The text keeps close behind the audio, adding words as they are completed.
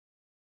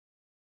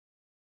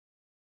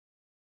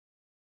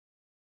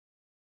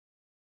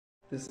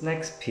This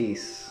next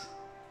piece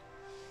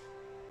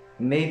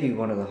may be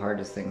one of the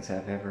hardest things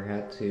I've ever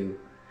had to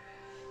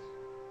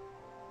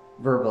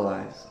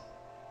verbalize,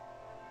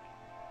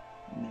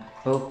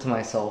 both to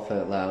myself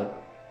out loud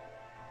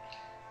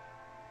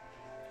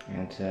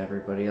and to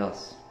everybody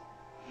else.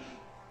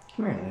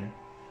 Come here, Luna.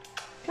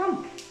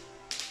 Come.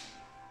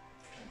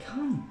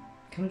 Come.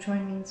 Come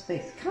join me in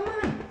space. Come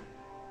on.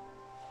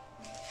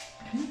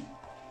 Come on.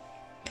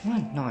 Come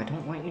on. No, I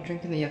don't want you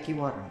drinking the yucky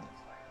water on the floor.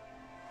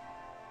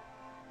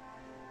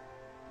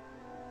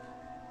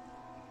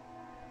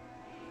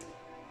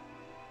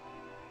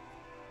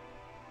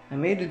 I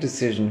made a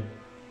decision,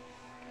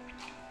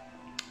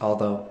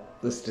 although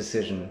this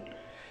decision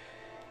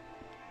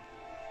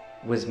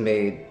was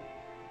made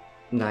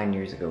 9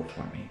 years ago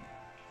for me,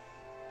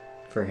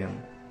 for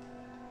him.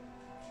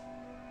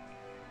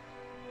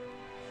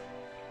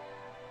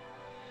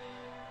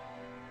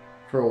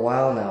 For a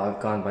while now,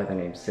 I've gone by the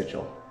name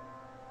Sigil.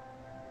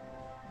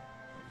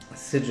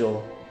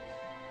 Sigil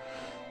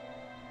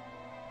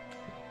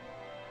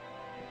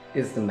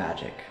is the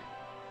magic.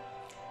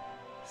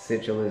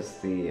 Sigil is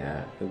the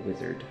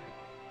wizard,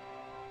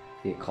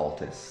 the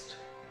occultist.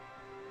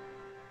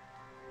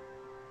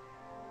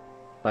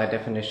 By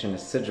definition, a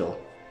sigil,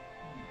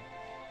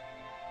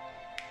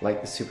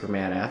 like the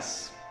Superman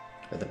S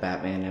or the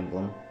Batman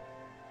emblem,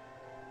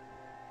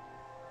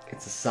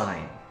 it's a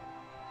sign.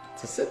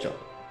 It's a sigil.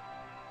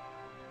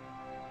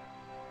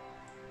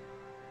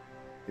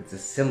 It's a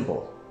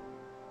symbol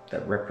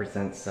that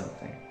represents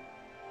something.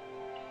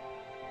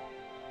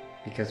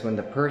 Because when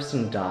the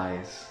person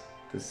dies,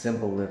 the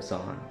symbol lives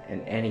on,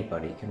 and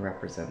anybody can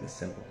represent the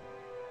symbol.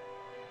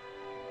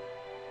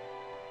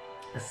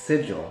 A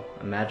sigil,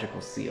 a magical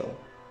seal,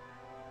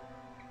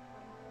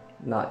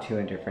 not too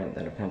indifferent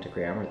than a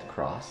pentagram or the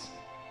cross,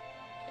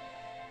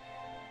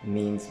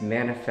 means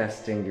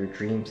manifesting your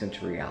dreams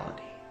into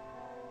reality.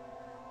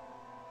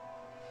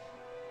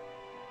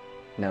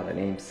 Now the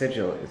name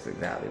Sigil is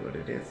exactly what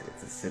it is.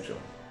 It's a sigil.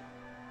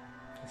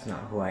 It's not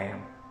who I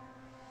am.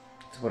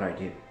 It's what I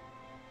do.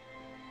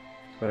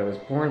 It's what I was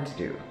born to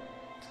do.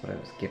 It's what I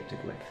was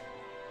gifted with.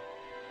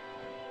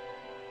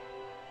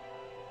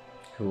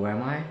 Who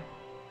am I?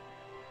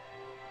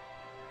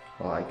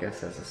 Well, I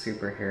guess as a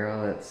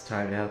superhero, it's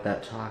time to have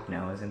that talk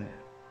now, isn't it?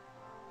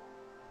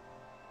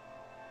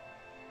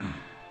 I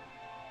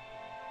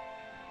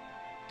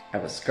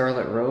have a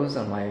scarlet rose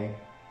on my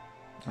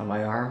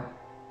arm,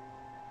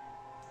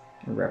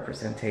 a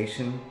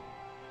representation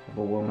of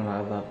a woman I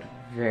loved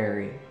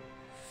very,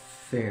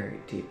 very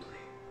deeply.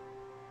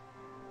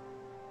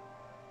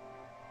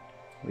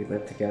 We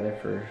lived together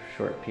for a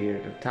short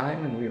period of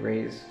time, and we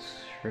raised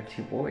her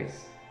 2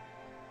 boys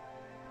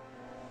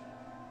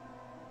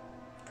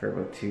for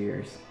about 2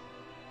 years,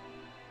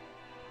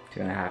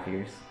 2.5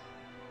 years.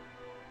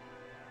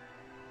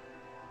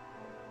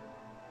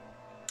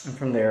 And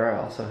from there, I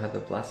also had the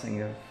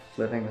blessing of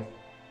living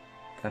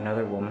with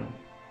another woman.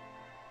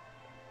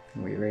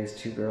 And we raised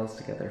 2 girls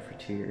together for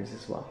 2 years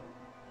as well.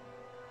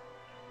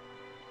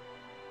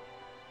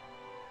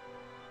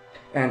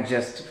 And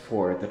just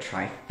for the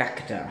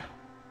trifecta,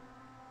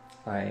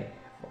 I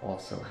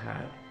also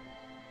had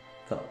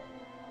the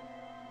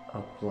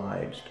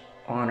obliged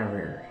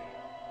honorary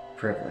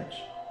privilege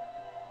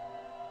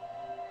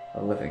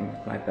of living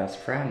with my best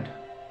friend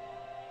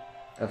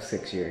of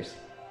 6 years,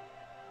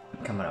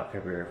 coming up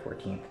February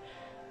 14th,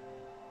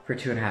 for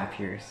 2.5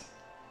 years.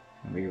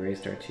 And we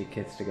raised our 2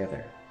 kids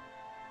together.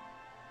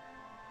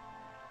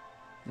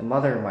 The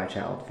mother of my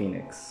child,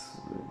 Phoenix,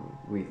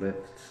 we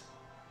lived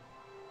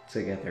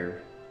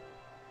together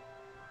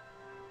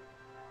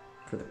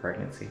for the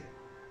pregnancy.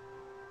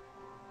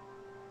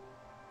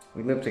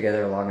 We lived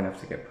together long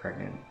enough to get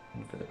pregnant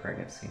and for the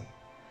pregnancy.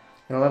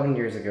 And 11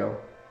 years ago,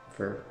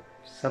 for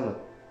some of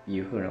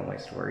you who know my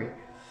story,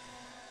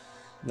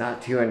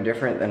 not too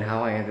indifferent than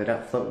how I ended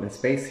up floating in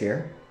space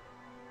here,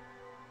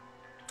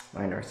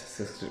 my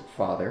narcissistic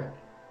father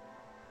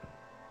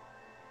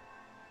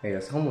made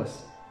us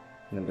homeless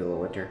in the middle of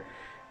winter,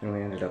 and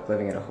we ended up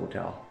living at a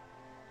hotel.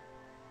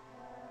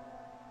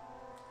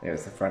 It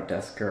was the front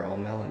desk girl,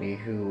 Melanie,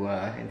 who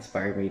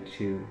inspired me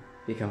to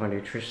become a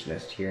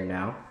nutritionist here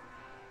now,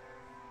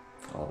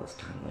 all this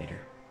time later.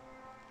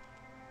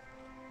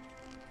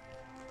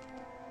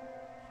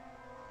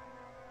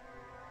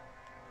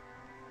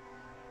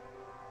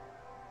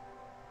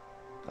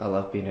 I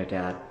love being a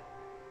dad.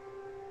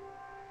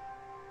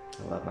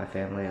 I love my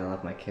family, I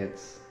love my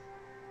kids.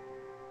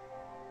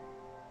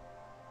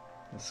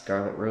 The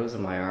scarlet rose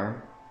on my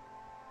arm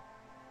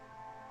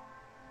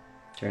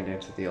turned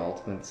into the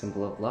ultimate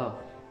symbol of love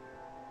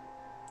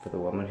for the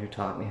woman who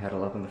taught me how to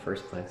love in the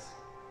first place.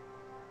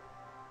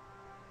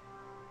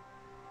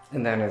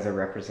 And then as a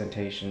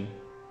representation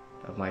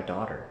of my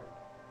daughter,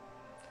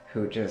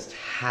 who just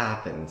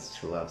happens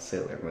to love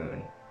Sailor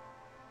Moon.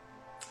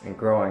 And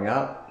growing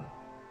up,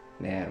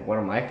 man, one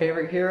of my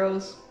favorite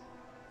heroes,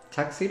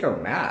 Tuxedo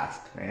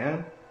Mask,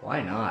 man.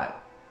 Why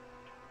not?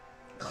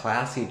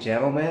 Classy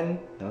gentleman,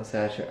 no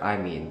such. I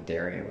mean,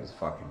 Darian was a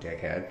fucking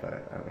dickhead,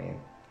 but I mean,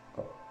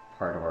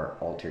 part of our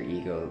alter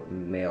ego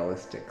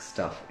maleistic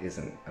stuff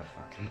isn't a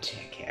fucking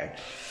dickhead.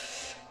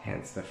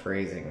 Hence the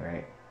phrasing,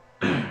 right?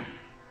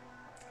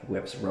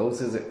 Whips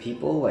roses at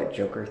people like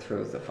Joker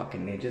throws the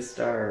fucking ninja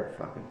star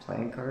fucking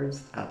playing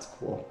cards. That's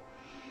cool.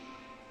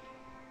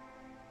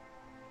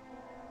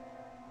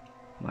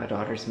 My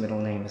daughter's middle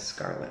name is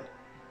Scarlett.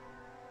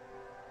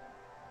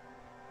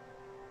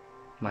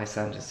 My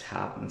son just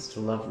happens to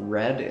love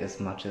red as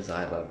much as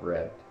I love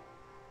red.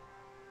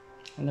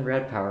 And the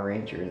Red Power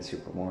Ranger and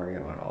Super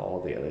Mario and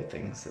all the other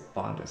things that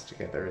bond us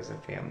together as a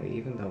family,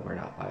 even though we're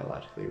not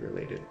biologically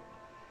related.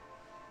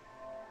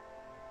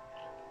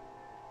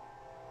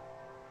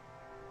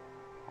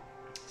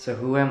 So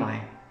who am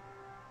I?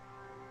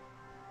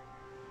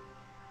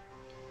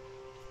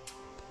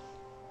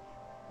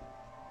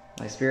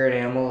 My spirit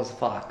animal is a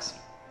fox.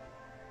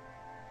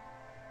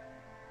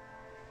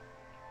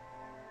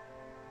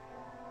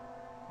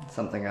 It's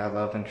something I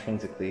love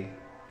intrinsically,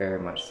 very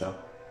much so.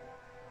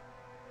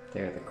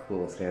 They're the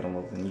coolest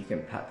animals, and you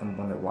can pet them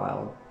when they're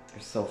wild.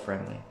 They're so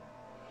friendly.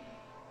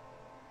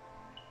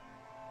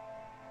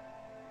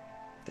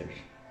 They're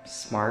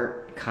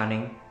smart,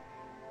 cunning,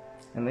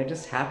 and they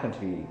just happen to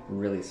be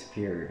really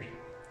superior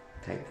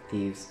type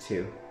thieves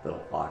too,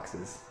 little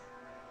foxes.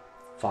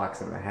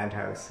 Fox in the hen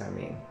house, I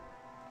mean,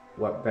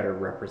 what better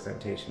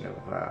representation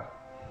of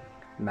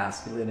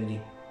masculinity?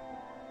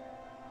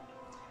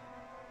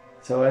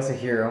 So as a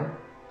hero,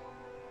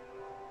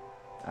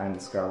 I'm the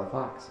Scarlet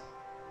Fox.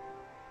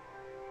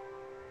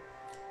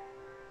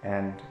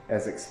 And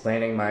as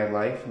explaining my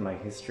life and my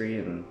history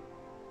and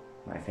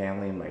my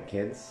family and my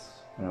kids,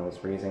 when I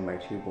was raising my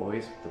 2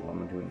 boys with the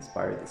woman who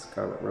inspired the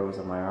Scarlet Rose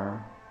on my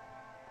arm.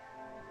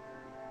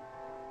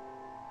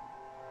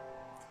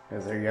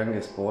 As their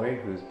youngest boy,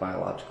 whose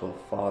biological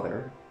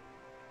father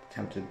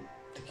attempted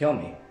to kill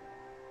me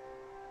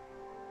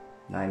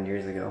 9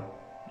 years ago,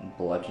 and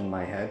bludgeoned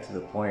my head to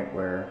the point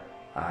where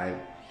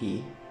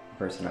the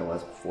person I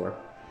was before,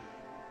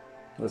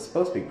 was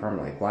supposed to be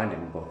permanently blinded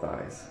in both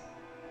eyes.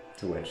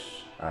 To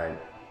which I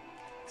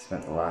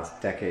spent the last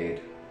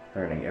decade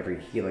learning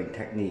every healing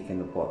technique in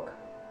the book.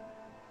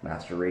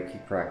 Master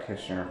Reiki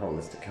practitioner,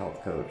 holistic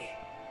health coach.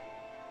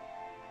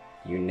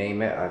 You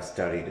name it, I've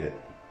studied it.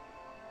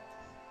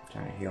 I'm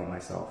trying to heal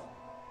myself.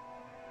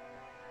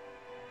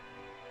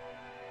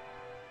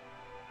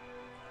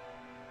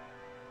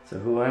 So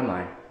who am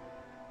I?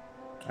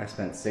 I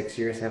spent 6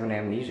 years having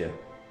amnesia.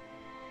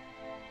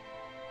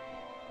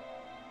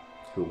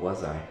 Who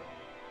was I?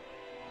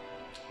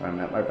 When I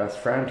met my best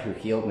friend who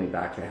healed me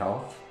back to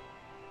health,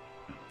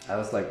 I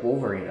was like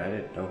Wolverine. I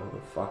didn't know who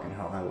the fucking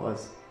hell I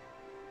was.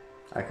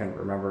 I couldn't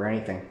remember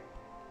anything.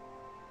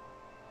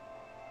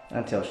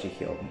 Until she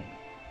healed me.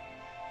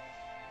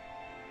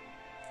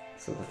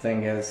 So the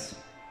thing is,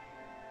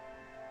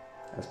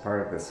 as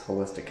part of this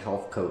holistic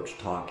health coach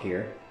talk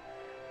here,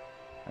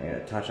 I'm going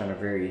to touch on a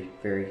very,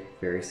 very,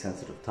 very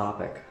sensitive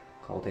topic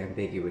called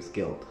ambiguous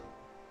guilt.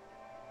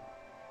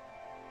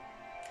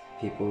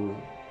 People who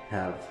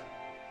have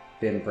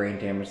been brain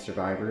damage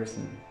survivors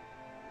and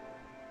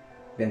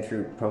been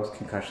through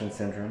post-concussion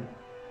syndrome.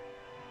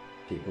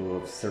 People who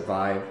have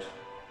survived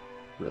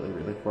really,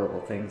 really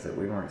horrible things that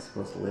we weren't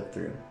supposed to live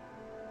through.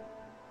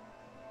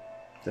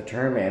 The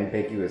term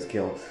ambiguous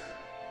guilt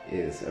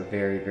is a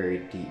very, very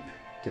deep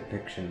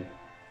depiction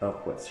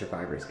of what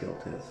survivor's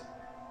guilt is.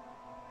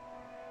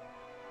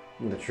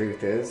 And the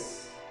truth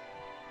is,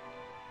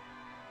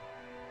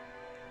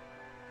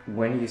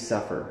 when you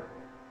suffer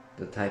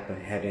the type of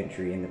head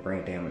injury and the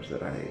brain damage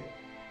that I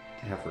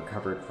have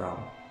recovered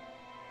from,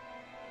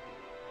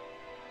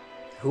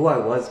 who I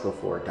was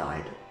before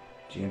died,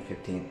 June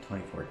 15th,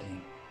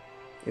 2014.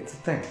 It's a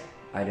thing.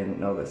 I didn't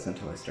know this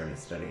until I started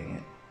studying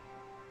it.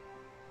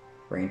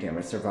 Brain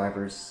damage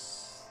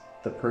survivors,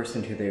 the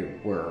person who they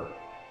were,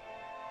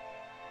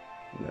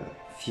 the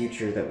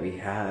future that we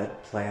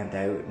had planned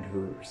out and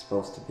who we were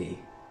supposed to be,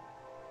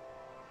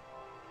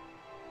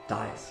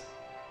 dies.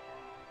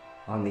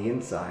 On the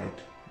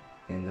inside,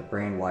 in the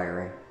brain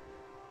wiring,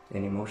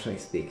 and emotionally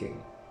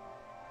speaking,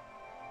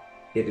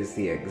 it is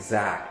the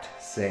exact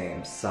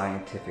same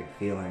scientific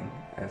feeling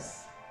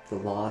as the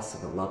loss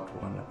of a loved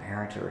one, a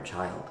parent or a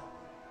child.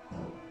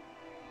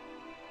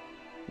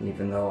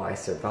 Even though I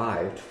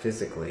survived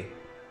physically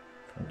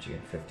from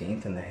June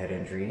 15th and the head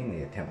injury and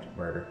the attempted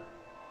murder,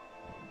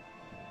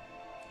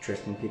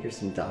 Tristan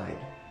Peterson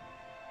died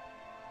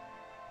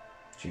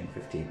June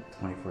 15th,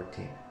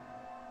 2014.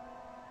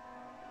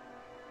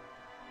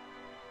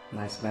 And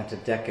I spent a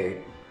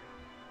decade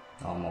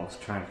almost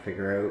trying to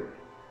figure out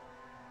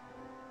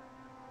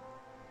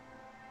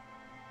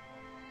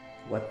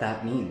what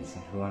that means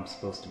and who I'm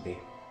supposed to be.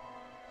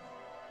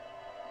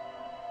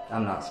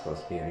 I'm not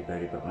supposed to be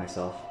anybody but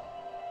myself.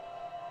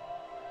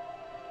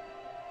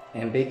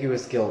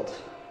 Ambiguous guilt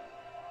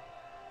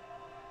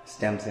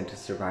stems into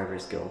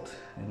survivor's guilt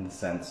in the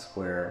sense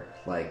where,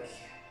 like,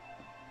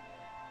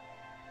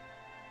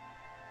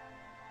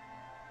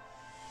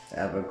 I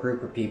have a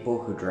group of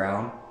people who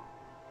drown.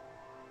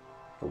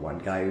 The one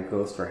guy who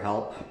goes for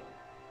help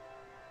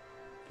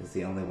is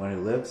the only one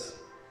who lives.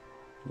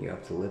 You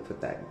have to live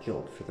with that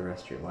guilt for the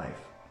rest of your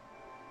life.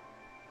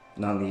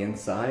 And on the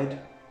inside,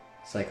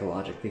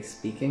 psychologically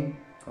speaking,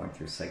 going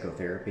through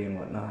psychotherapy and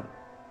whatnot,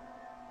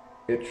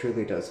 it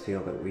truly does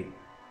feel that we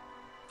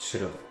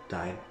should have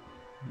died.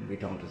 We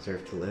don't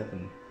deserve to live.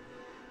 And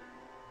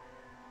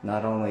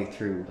not only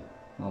through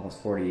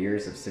almost 40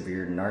 years of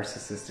severe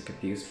narcissistic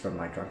abuse from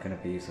my drunken,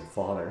 abusive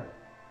father,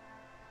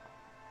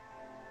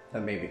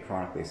 that made me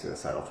chronically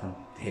suicidal from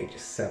the age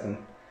of 7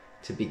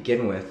 to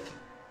begin with.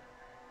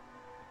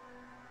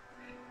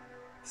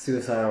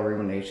 Suicidal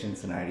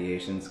ruminations and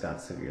ideations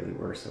got severely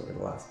worse over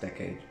the last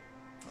decade,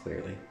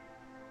 clearly.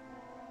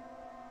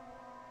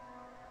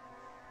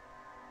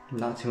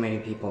 Not too many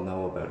people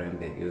know about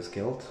ambiguous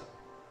guilt,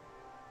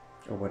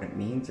 or what it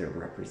means or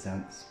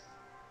represents.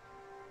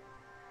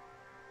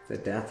 The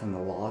death and the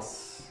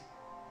loss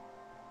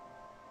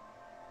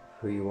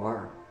of who you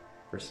are,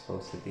 or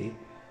supposed to be,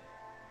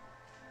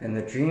 and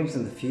the dreams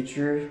and the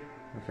future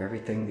of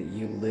everything that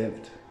you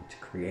lived to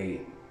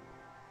create,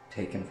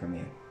 taken from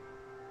you.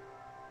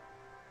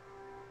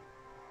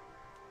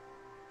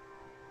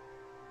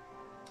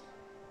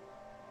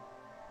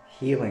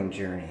 Healing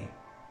journey.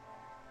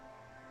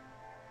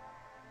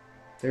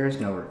 There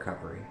is no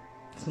recovery.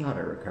 It's not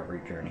a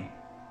recovery journey.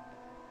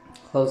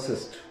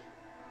 Closest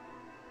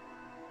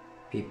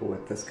people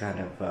with this kind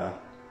of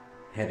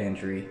head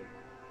injury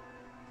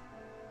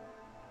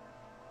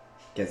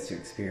gets to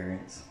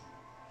experience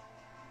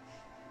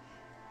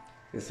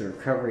is the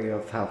recovery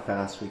of how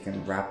fast we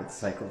can rapid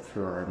cycle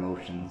through our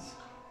emotions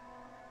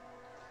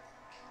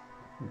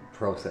and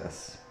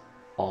process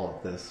all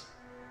of this.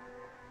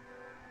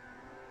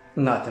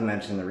 Not to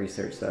mention the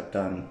research that I've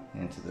done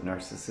into the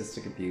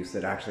narcissistic abuse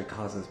that actually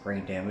causes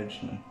brain damage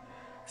and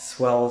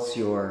swells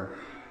your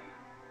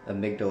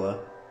amygdala.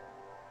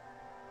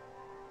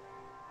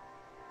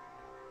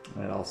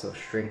 And it also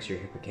shrinks your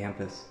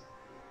hippocampus.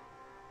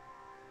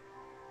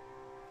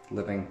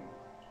 Living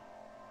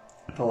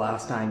the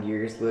last 9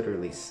 years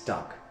literally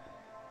stuck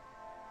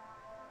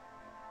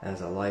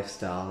as a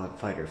lifestyle in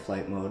fight or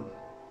flight mode.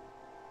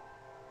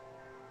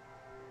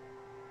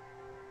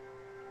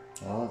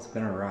 Well, it's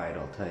been a ride,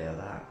 I'll tell you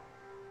that.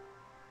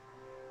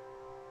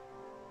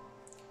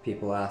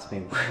 People ask me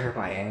where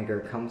my anger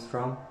comes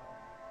from.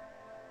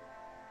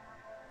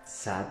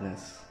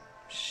 Sadness,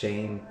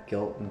 shame,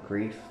 guilt, and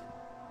grief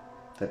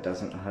that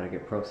doesn't know how to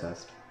get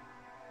processed.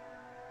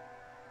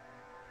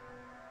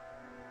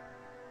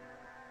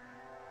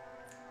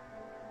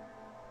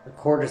 The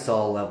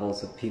cortisol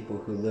levels of people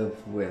who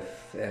live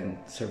with and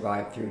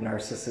survive through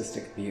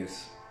narcissistic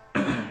abuse.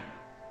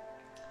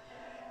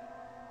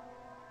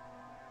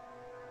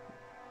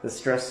 The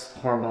stress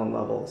hormone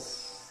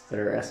levels that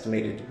are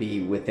estimated to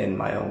be within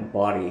my own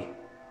body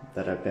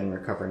that I've been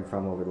recovering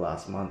from over the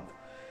last month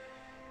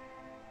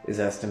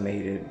is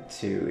estimated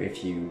to,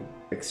 if you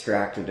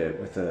extracted it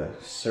with a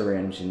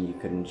syringe and you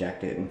could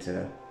inject it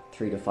into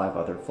 3 to 5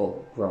 other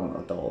full-grown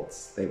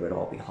adults, they would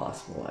all be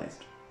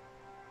hospitalized.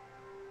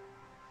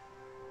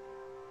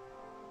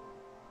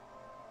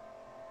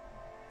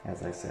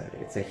 As I said,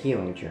 it's a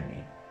healing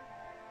journey,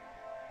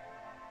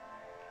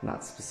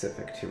 not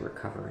specific to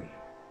recovery.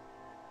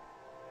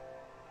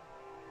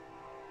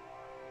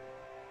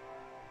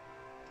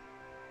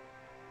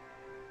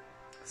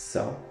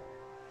 So,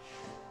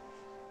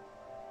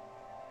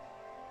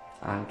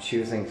 I'm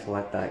choosing to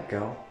let that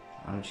go.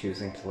 I'm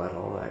choosing to let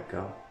all that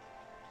go.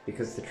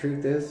 Because the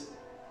truth is,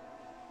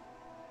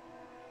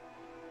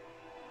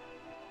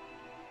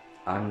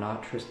 I'm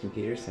not Tristan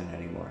Peterson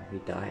anymore. He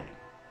died.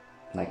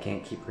 And I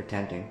can't keep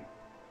pretending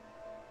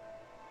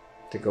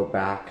to go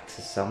back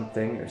to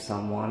something or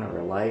someone or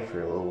a life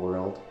or a little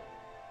world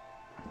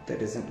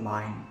that isn't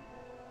mine.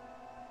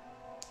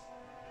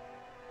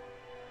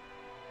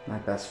 My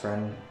best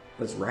friend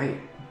was right,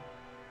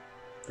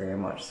 very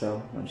much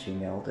so, when she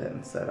nailed it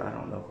and said, I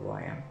don't know who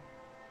I am.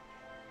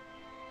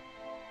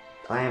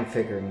 I am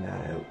figuring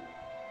that out.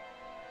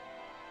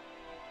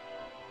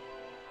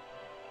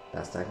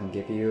 Best I can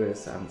give you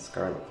is I'm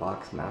Scarlett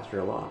Fox, Master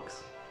of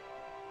Locks.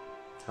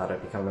 How did I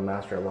become the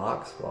Master of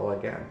Locks? Well,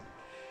 again,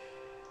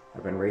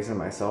 I've been raising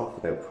myself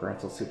without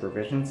parental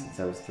supervision since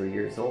I was 3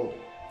 years old.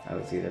 I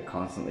was either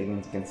constantly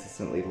and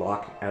consistently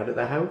locked out of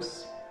the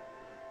house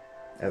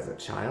as a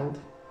child,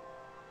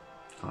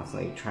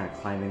 constantly trying to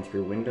climb in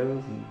through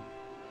windows and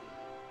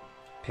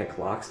pick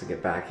locks to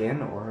get back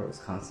in, or I was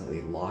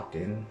constantly locked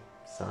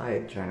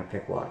inside trying to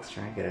pick locks,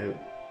 trying to get out.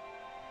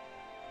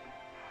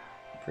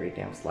 I'm pretty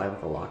damn sly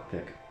with a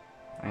lockpick.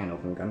 I ain't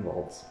open gun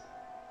vaults.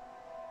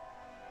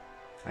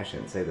 I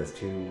shouldn't say this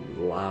too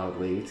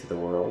loudly to the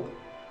world.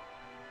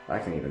 I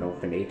can even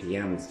open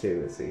ATMs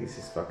too. It's the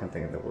easiest fucking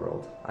thing in the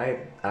world. I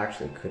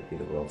actually could be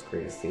the world's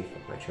greatest thief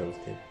if I chose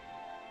to.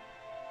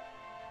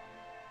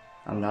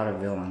 I'm not a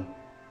villain.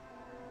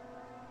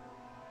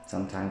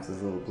 Sometimes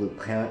this little blue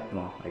planet,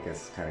 well, I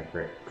guess it's kind of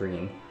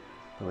green,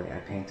 the way I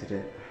painted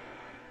it.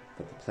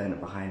 But the planet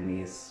behind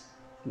me is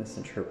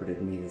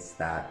misinterpreted me as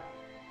that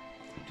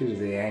due to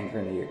the anger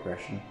and the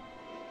aggression,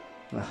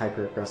 and the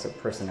hyper-aggressive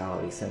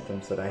personality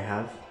symptoms that I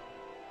have.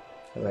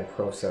 as I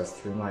process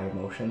through my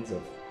emotions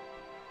of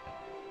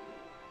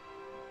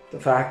the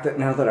fact that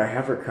now that I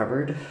have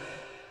recovered,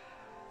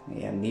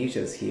 the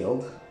amnesia's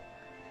healed,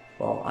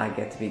 well, I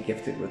get to be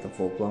gifted with a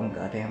full-blown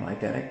goddamn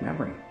eidetic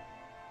memory.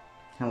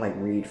 Kind of like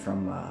Reed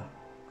from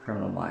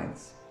Criminal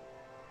Minds.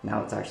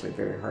 Now it's actually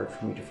very hard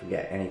for me to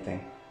forget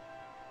anything.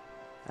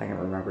 I can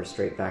remember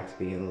straight back to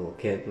being a little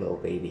kid, little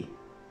baby,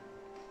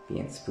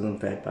 being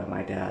spoon-fed by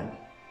my dad,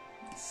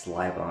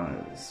 saliva on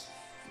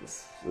it,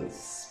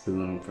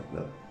 spoon from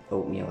the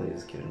oatmeal he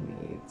was giving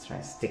me,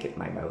 trying to stick it in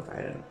my mouth. I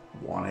didn't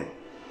want it.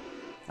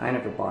 I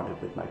never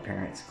bonded with my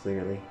parents,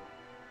 clearly.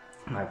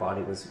 My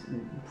body was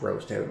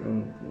grossed out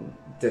and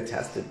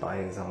detested by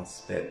his own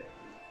spit,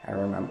 I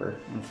remember.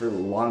 And for the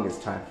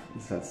longest time,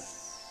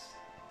 since,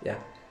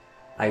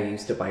 I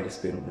used to bite a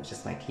spoon with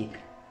just my teeth,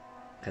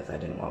 because I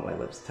didn't want my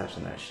lips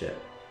touching that shit.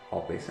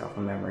 All based off a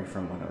memory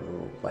from when I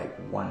was like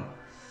 1.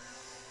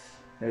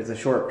 There's a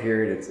short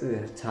period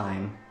of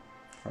time,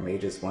 from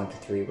ages 1 to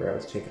 3, where I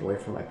was taken away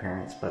from my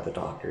parents by the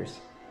doctors,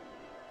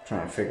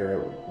 trying to figure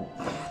out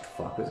what the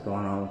fuck was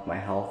going on with my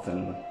health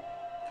and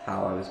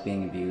how I was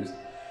being abused.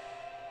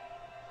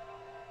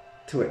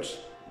 To which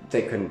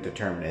they couldn't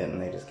determine it,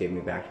 and they just gave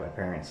me back to my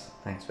parents.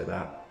 Thanks for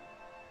that.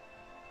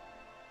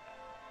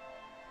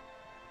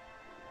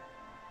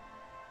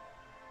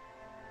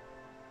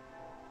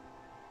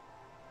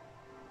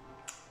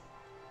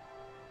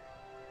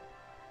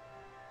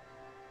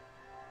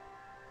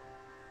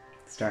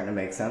 It's starting to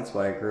make sense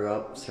why I grew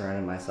up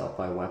surrounding myself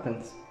by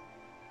weapons.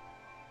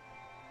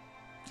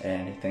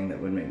 Anything that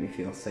would make me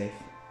feel safe.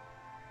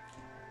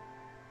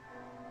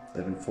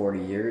 Living 40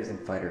 years in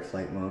fight or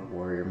flight mode,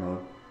 warrior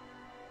mode.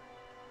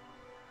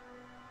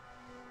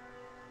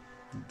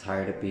 I'm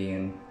tired of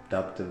being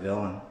dubbed a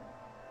villain.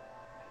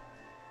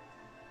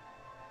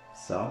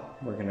 So,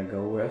 we're gonna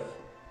go with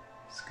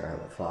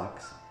Scarlett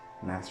Fox,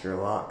 Master of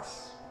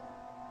Locks.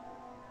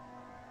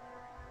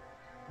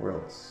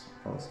 World's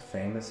most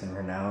famous and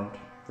renowned,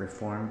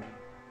 reformed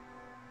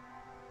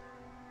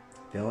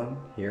villain,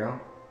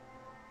 hero.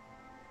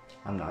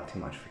 I'm not too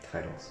much for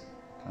titles.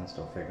 I'm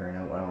still figuring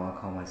out what I want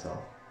to call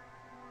myself.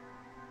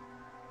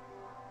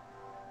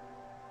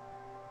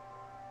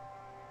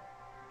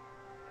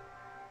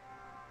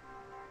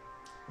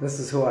 This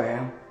is who I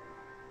am.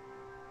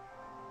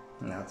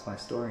 And that's my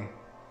story.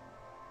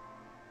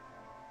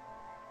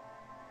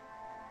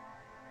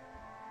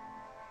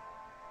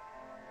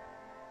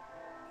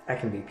 I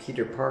can be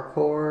Peter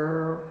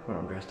Parkour when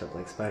I'm dressed up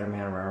like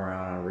Spider-Man, running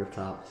around on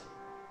rooftops.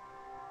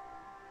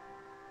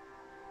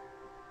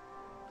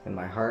 In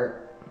my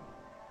heart,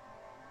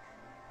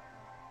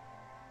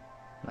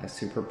 my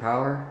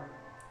superpower,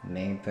 the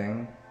main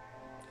thing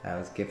I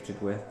was gifted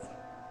with,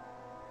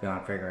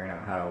 beyond figuring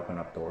out how to open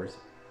up doors.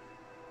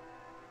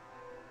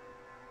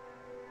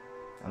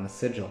 I'm a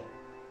sigil.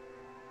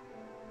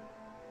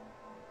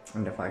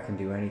 And if I can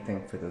do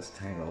anything for this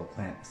tiny little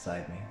plant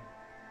beside me,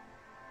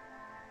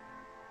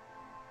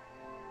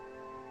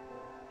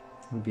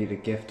 it'd be to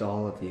gift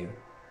all of you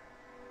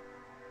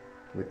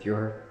with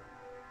your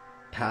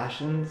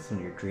passions and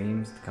your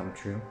dreams to come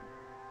true.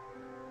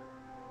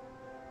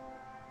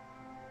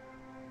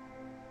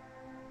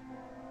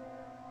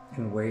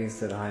 In ways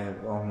that I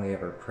have only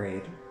ever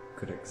prayed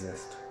could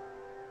exist.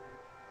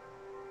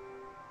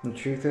 The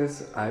truth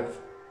is, I've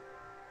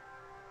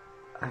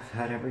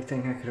had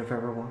everything I could have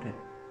ever wanted.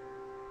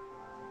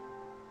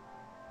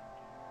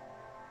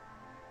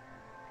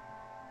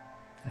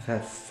 I've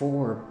had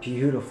 4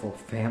 beautiful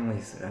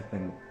families that I've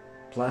been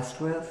blessed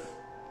with.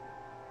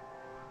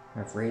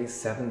 I've raised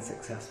 7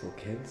 successful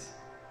kids.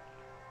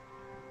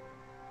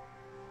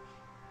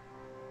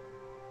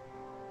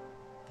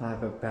 I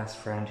have a best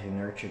friend who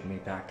nurtured me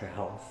back to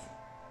health.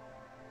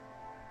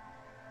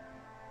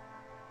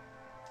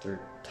 Through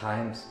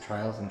times,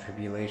 trials, and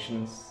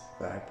tribulations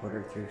that I put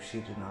her through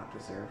she did not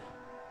deserve.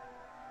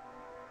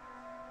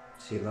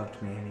 She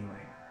loved me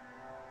anyway.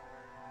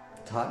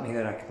 Taught me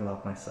that I could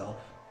love myself.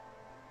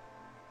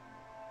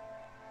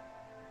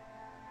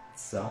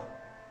 So,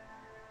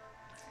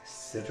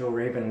 Sigil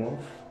Raven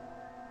Wolf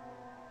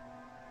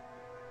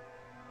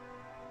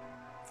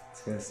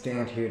is going to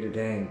stand here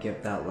today and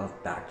give that love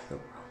back to the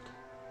world.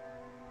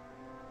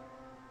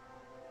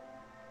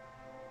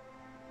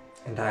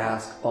 And I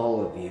ask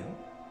all of you,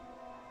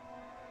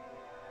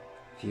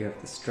 if you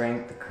have the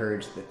strength, the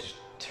courage, the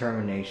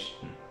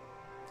determination,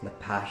 and the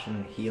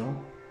passion to heal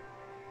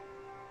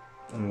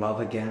and love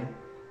again,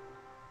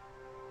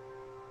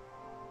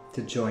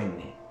 to join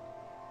me.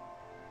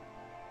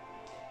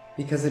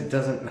 Because it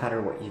doesn't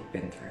matter what you've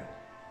been through.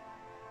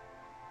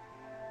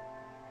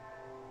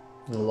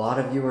 A lot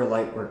of you are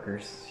light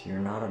workers. You're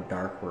not a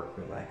dark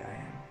worker like I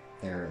am.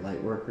 There are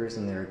light workers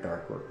and there are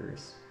dark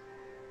workers.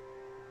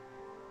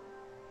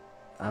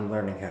 I'm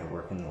learning how to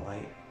work in the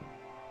light.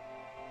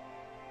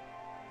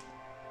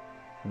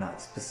 Not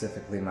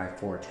specifically my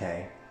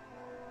forte.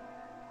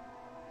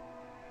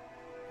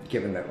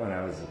 Given that when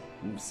I was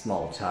a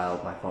small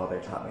child, my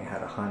father taught me how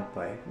to hunt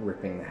by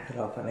ripping the head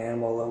off an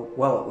animal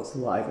while it was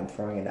alive and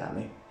throwing it at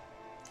me.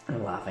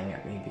 And laughing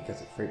at me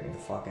because it freaked me the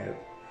fuck out.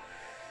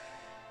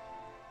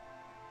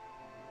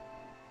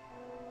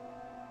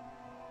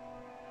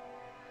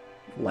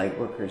 Light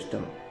workers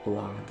don't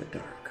belong in the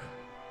dark.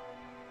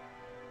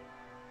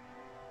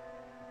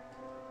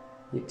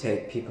 You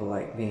take people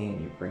like me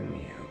and you bring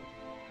me out.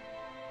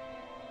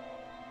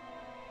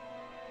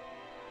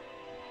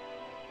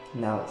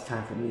 Now it's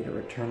time for me to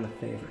return the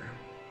favor.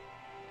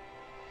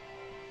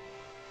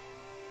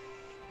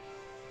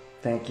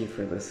 Thank you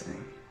for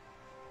listening.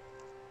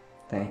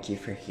 Thank you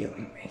for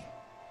healing me.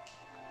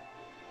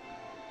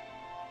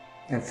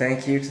 And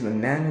thank you to the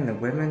men and the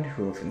women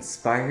who have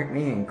inspired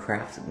me and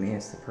crafted me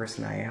as the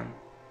person I am.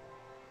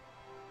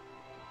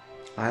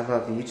 I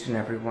love each and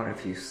every one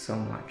of you so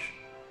much.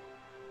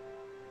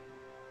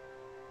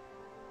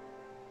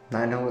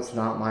 I know it's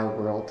not my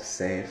world to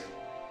save,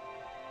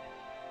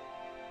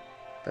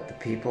 but the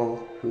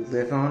people who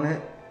live on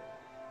it,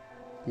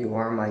 you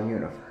are my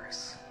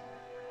universe.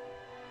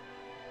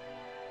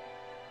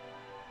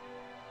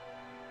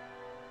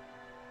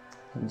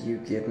 And you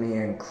give me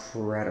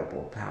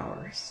incredible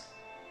powers.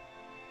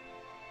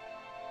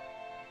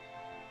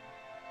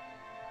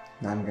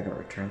 And I'm going to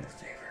return the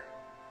favor.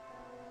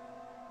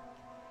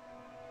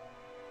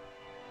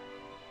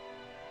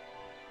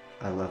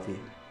 I love you.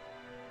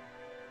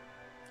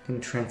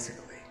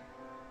 Intrinsically.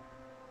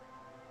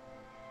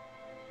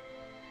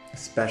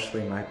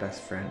 Especially my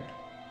best friend,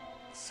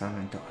 son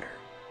and daughter.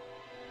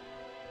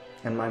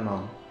 And my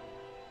mom.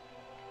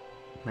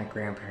 My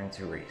grandparents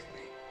who raised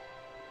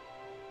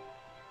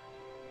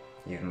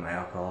me. Even my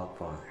alcoholic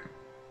father.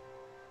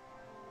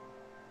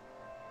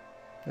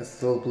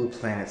 This little blue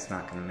planet's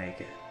not gonna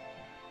make it.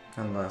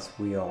 Unless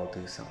we all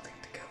do something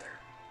together.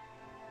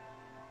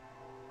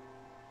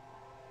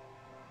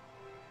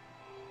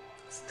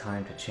 It's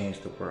time to change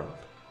the world.